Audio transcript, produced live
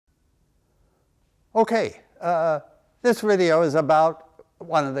Okay, this video is about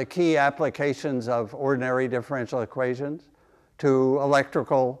one of the key applications of ordinary differential equations to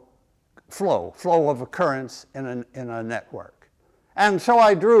electrical flow of currents in a network. And so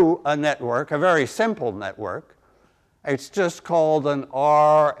I drew a network, a very simple network. It's just called an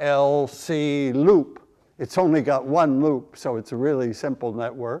RLC loop. It's only got one loop, so it's a really simple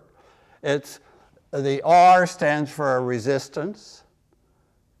network. The R stands for a resistance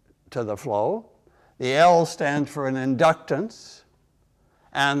to the flow. The L stands for an inductance,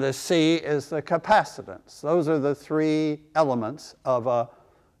 and the C is the capacitance. Those are the three elements of a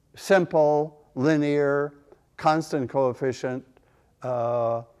simple, linear, constant coefficient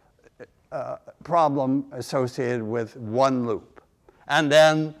problem associated with one loop. And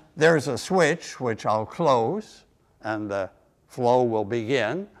then there's a switch, which I'll close, and the flow will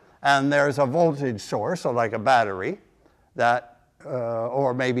begin. And there's a voltage source, so like a battery, that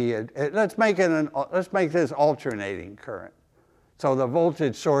or maybe let's make this alternating current. So the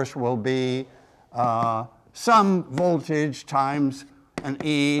voltage source will be some voltage times an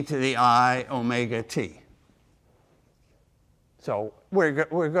e to the I omega t. So we're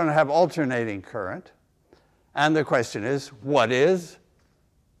going to have alternating current, and the question is, what is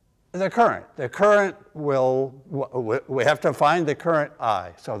the current? The current we have to find the current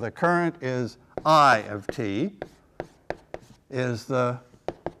I. So the current is I of t is the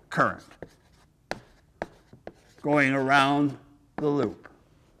current going around the loop.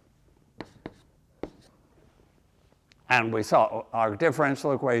 And we saw our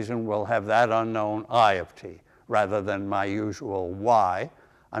differential equation will have that unknown I of t. Rather than my usual y,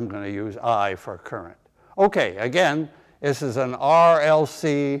 I'm going to use I for current. Okay, again, this is an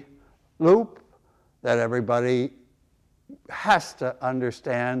RLC loop that everybody has to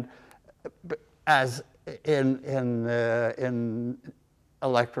understand as in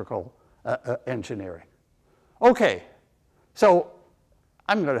electrical engineering. Okay, so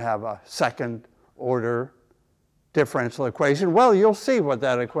I'm going to have a second order differential equation. Well, you'll see what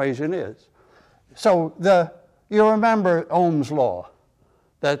that equation is. So you remember Ohm's law,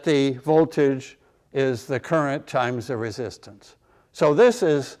 that the voltage is the current times the resistance. So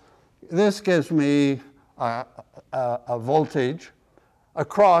this gives me a voltage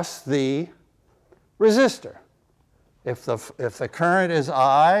across the resistor. If the current is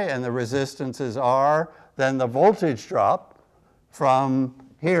I and the resistance is R, then the voltage drop from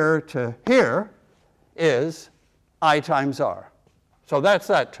here to here is I times R. So that's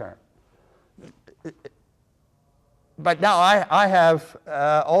that term. But now I have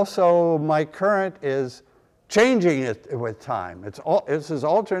also my current is changing it with time. This is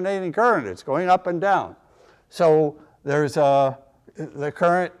alternating current. It's going up and down. So there's the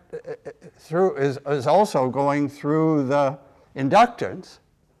current is also going through the inductance,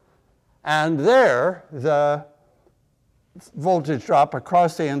 and there the voltage drop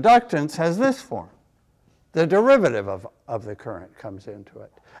across the inductance has this form. The derivative of the current comes into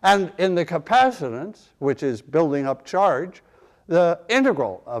it. And in the capacitance, which is building up charge, the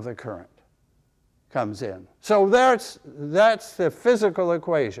integral of the current comes in. So that's the physical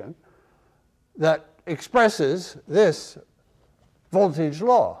equation that expresses this voltage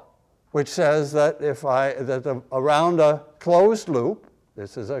law, which says that around a closed loop,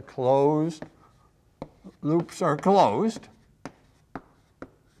 this is a closed, loops are closed,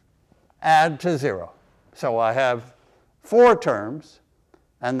 add to 0. So I have 4 terms,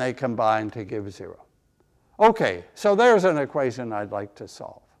 and they combine to give 0. Okay, so there's an equation I'd like to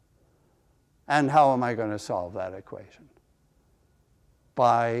solve. And how am I going to solve that equation?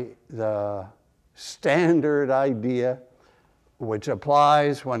 By the standard idea which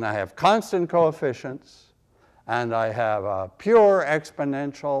applies when I have constant coefficients and I have a pure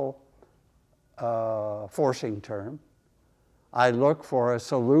exponential forcing term. I look for a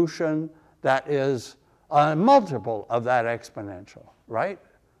solution that is a multiple of that exponential, right?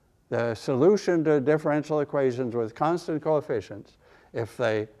 The solution to differential equations with constant coefficients, if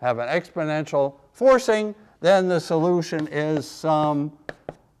they have an exponential forcing, then the solution is some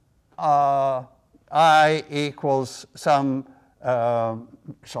I equals some,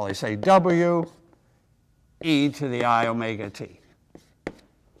 shall I say, W e to the I omega t.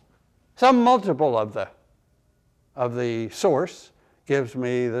 Some multiple of the source gives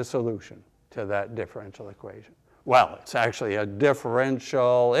me the solution to that differential equation. Well, it's actually a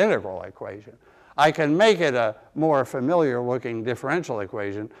differential integral equation. I can make it a more familiar looking differential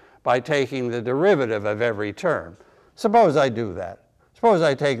equation by taking the derivative of every term. Suppose I do that. Suppose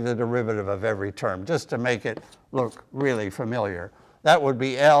I take the derivative of every term just to make it look really familiar. That would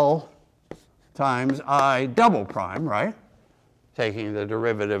be L times I double prime, right? Taking the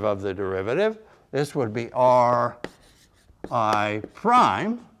derivative of the derivative. This would be r I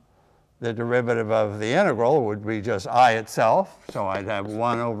prime. The derivative of the integral would be just I itself. So I'd have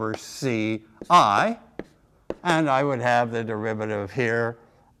 1 over c I. And I would have the derivative here,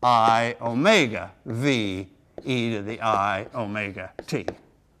 I omega v e to the I omega t.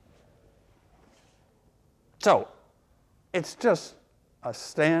 So it's just a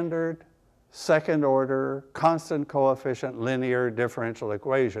standard second order constant coefficient linear differential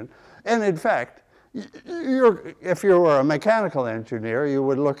equation. And in fact, if you were a mechanical engineer, you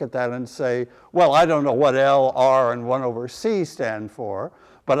would look at that and say, well, I don't know what L, R, and 1 over C stand for,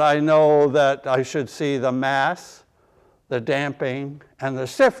 but I know that I should see the mass, the damping, and the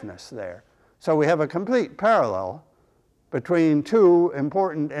stiffness there. So we have a complete parallel between two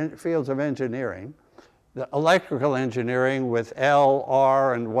important fields of engineering, the electrical engineering with L,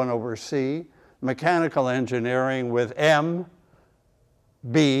 R, and 1 over C, mechanical engineering with M,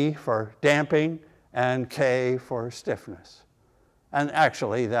 B for damping, and K for stiffness. And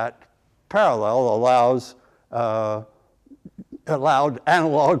actually, that parallel allowed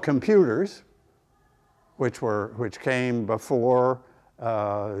analog computers, which came before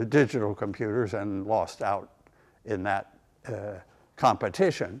digital computers and lost out in that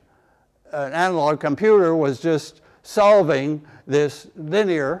competition. An analog computer was just solving this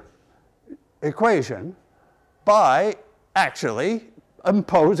linear equation by actually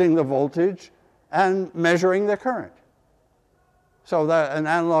imposing the voltage and measuring the current. So that an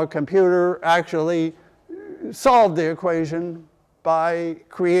analog computer actually solved the equation by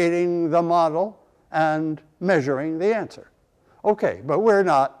creating the model and measuring the answer. Okay, but we're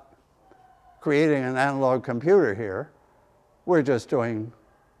not creating an analog computer here. We're just doing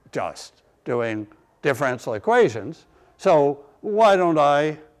differential equations. So why don't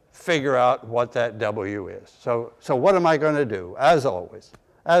I figure out what that W is? So what am I going to do? As always,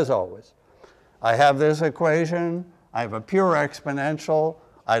 I have this equation. I have a pure exponential.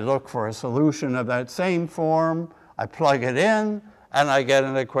 I look for a solution of that same form. I plug it in, and I get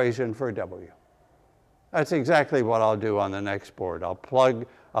an equation for W. That's exactly what I'll do on the next board. I'll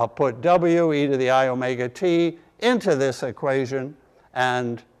put W e to the I omega t into this equation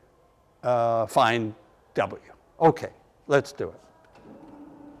and find W. Okay, let's do it.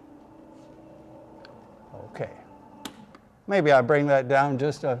 Okay. Maybe I bring that down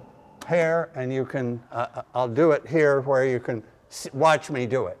just a hair, and you can, I'll do it here where you can watch me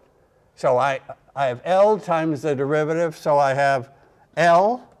do it. So I have L times the derivative, so I have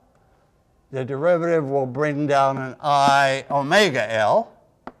L. The derivative will bring down an I omega L.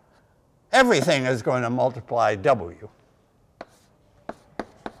 Everything is going to multiply W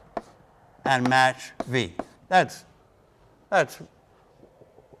and match V. That's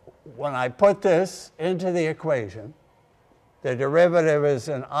when I put this into the equation, the derivative is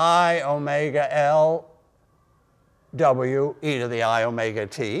an I omega L W e to the I omega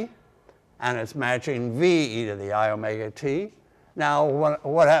t, and it's matching V e to the I omega t. Now,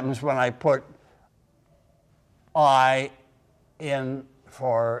 what happens when I put I in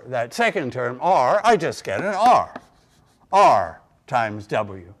for that second term, R? I just get an R. R times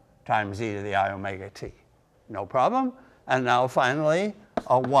W times e to the I omega t. No problem. And now finally,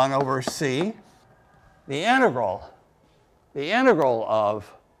 a 1 over c. The integral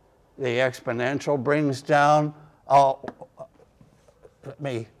of the exponential brings down, let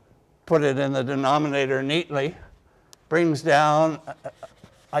me put it in the denominator neatly, brings down,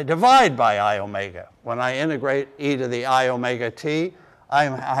 I divide by I omega. When I integrate e to the I omega t, I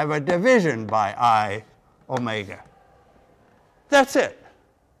have a division by I omega. That's it.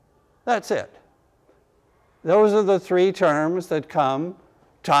 That's it. Those are the three terms that come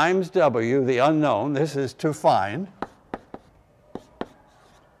times W, the unknown. This is to find.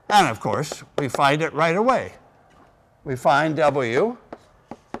 And of course, we find it right away. We find W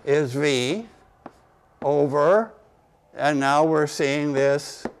is V over, and now we're seeing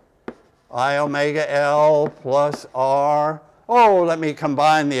this I omega L plus R. Oh, let me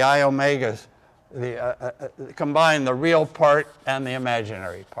combine the I omegas, combine the real part and the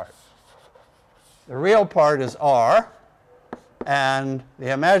imaginary part. The real part is R, and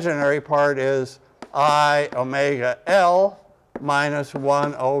the imaginary part is I omega L minus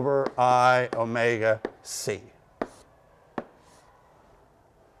 1 over I omega C.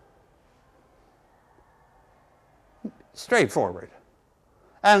 Straightforward.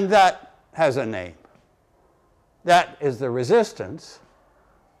 And that has a name. That is the resistance.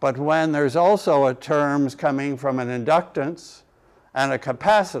 But when there's also a terms coming from an inductance and a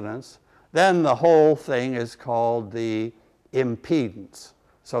capacitance, then the whole thing is called the impedance.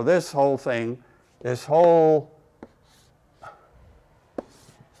 So this whole thing, this whole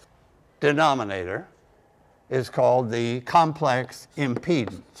denominator is called the complex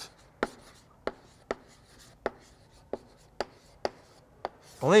impedance.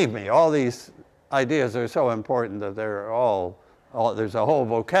 Believe me, all these ideas are so important that they're there's a whole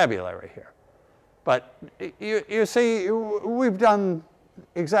vocabulary here. But you see, we've done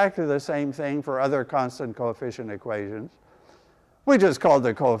exactly the same thing for other constant coefficient equations. We just called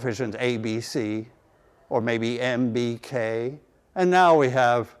the coefficients A, B, C, or maybe M, B, K. And now we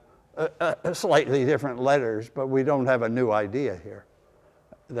have slightly different letters, but we don't have a new idea here.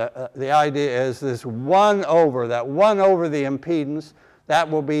 The idea is this 1 over the impedance. That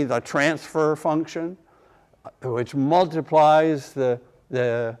will be the transfer function, which multiplies the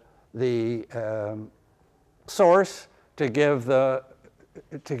source to give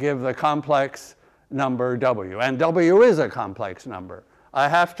the complex number W. And W is a complex number. I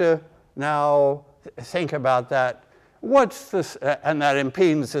have to now think about that. What's this? And that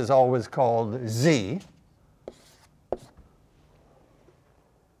impedance is always called Z.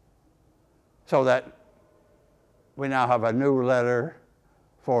 So that we now have a new letter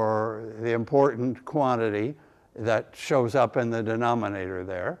for the important quantity that shows up in the denominator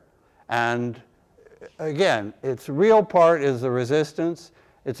there. And again, its real part is the resistance.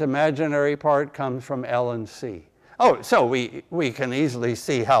 Its imaginary part comes from L and C. Oh, so we can easily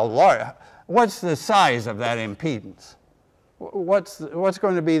see how large. What's the size of that impedance? What's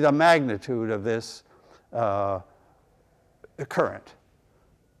going to be the magnitude of this current?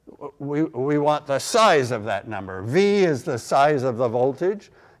 We want the size of that number. V is the size of the voltage.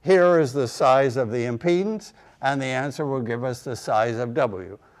 Here is the size of the impedance. And the answer will give us the size of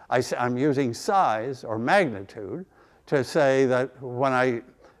W. I'm using size or magnitude to say that when I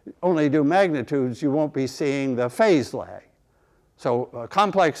only do magnitudes, you won't be seeing the phase lag. So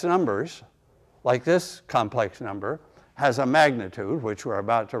complex numbers, like this complex number, has a magnitude, which we're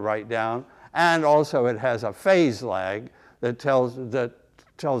about to write down, and also it has a phase lag that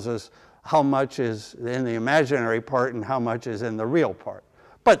tells us how much is in the imaginary part and how much is in the real part.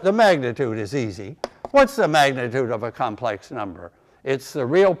 But the magnitude is easy. What's the magnitude of a complex number? It's the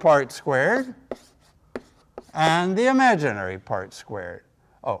real part squared and the imaginary part squared.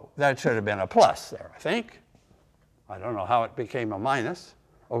 Oh, that should have been a plus there, I think. I don't know how it became a minus.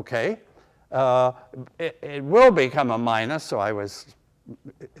 Okay. It will become a minus, so I was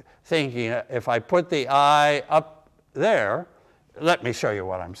thinking if I put the I up there, let me show you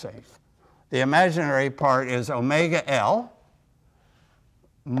what I'm saying. The imaginary part is omega L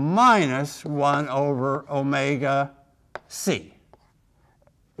minus 1 over omega C.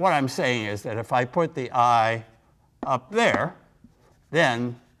 What I'm saying is that if I put the I up there,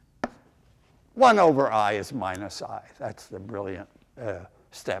 then 1 over I is minus I. That's the brilliant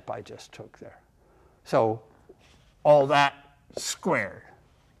step I just took there. So all that squared.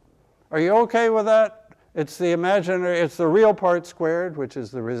 Are you okay with that? It's the imaginary, it's the real part squared, which is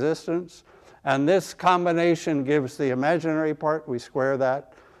the resistance. And this combination gives the imaginary part. We square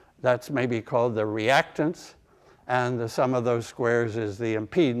that. That's maybe called the reactance. And the sum of those squares is the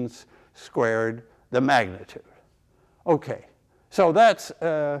impedance squared the magnitude. Okay, so that's,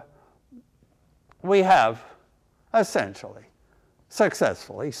 we have essentially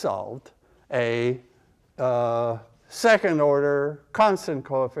successfully solved a second order constant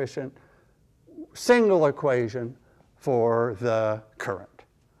coefficient single equation for the current.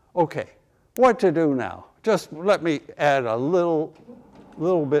 Okay, what to do now? Just let me add a little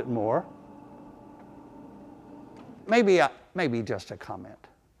bit more. Maybe just a comment.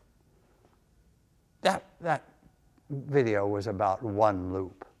 That video was about one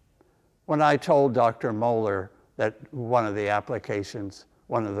loop. When I told Dr. Moeller that one of the applications,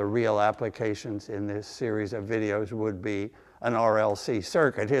 one of the real applications in this series of videos would be an RLC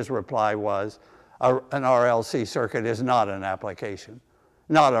circuit, his reply was, an RLC circuit is not an application,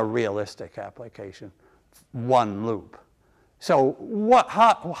 not a realistic application, one loop. So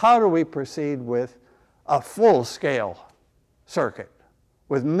how do we proceed with a full-scale circuit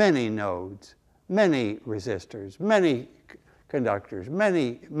with many nodes, many resistors, many conductors,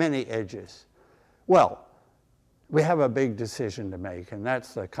 many edges? Well, we have a big decision to make, and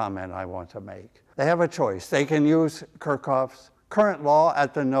that's the comment I want to make. They have a choice. They can use Kirchhoff's current law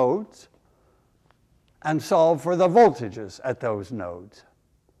at the nodes and solve for the voltages at those nodes.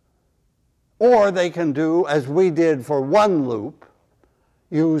 Or they can do, as we did for one loop,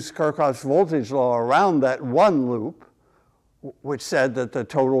 use Kirchhoff's voltage law around that one loop, which said that the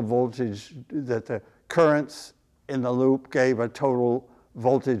total voltage, that the currents in the loop gave a total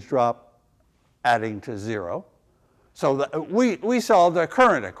voltage drop adding to 0. So that we solved a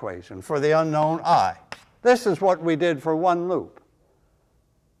current equation for the unknown I. This is what we did for one loop.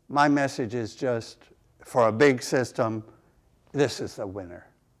 my message is just, for a big system, this is the winner.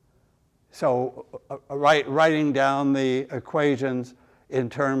 So writing down the equations in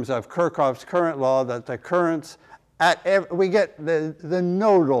terms of Kirchhoff's current law, that the currents, we get the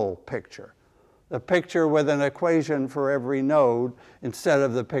nodal picture. The picture with an equation for every node instead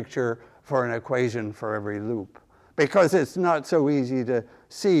of the picture for an equation for every loop. Because it's not so easy to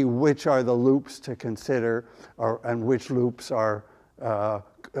see which are the loops to consider and which loops are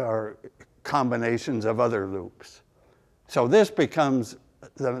combinations of other loops. So this becomes,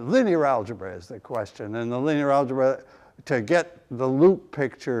 the linear algebra is the question. And the linear algebra, to get the loop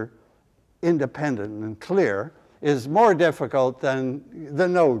picture independent and clear, is more difficult than the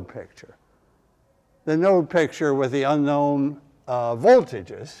node picture. The node picture with the unknown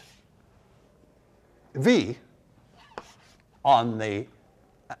voltages, V, on the,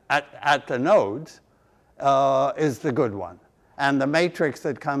 at the nodes, is the good one. And the matrix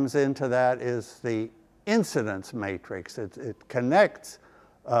that comes into that is the incidence matrix. It connects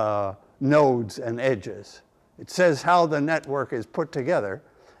nodes and edges. It says how the network is put together,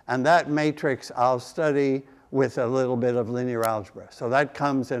 and that matrix I'll study with a little bit of linear algebra. So that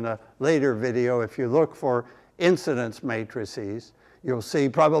comes in a later video. If you look for incidence matrices, you'll see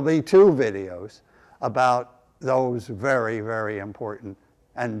probably 2 videos about those very, very important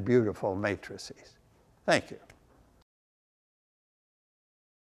and beautiful matrices. Thank you.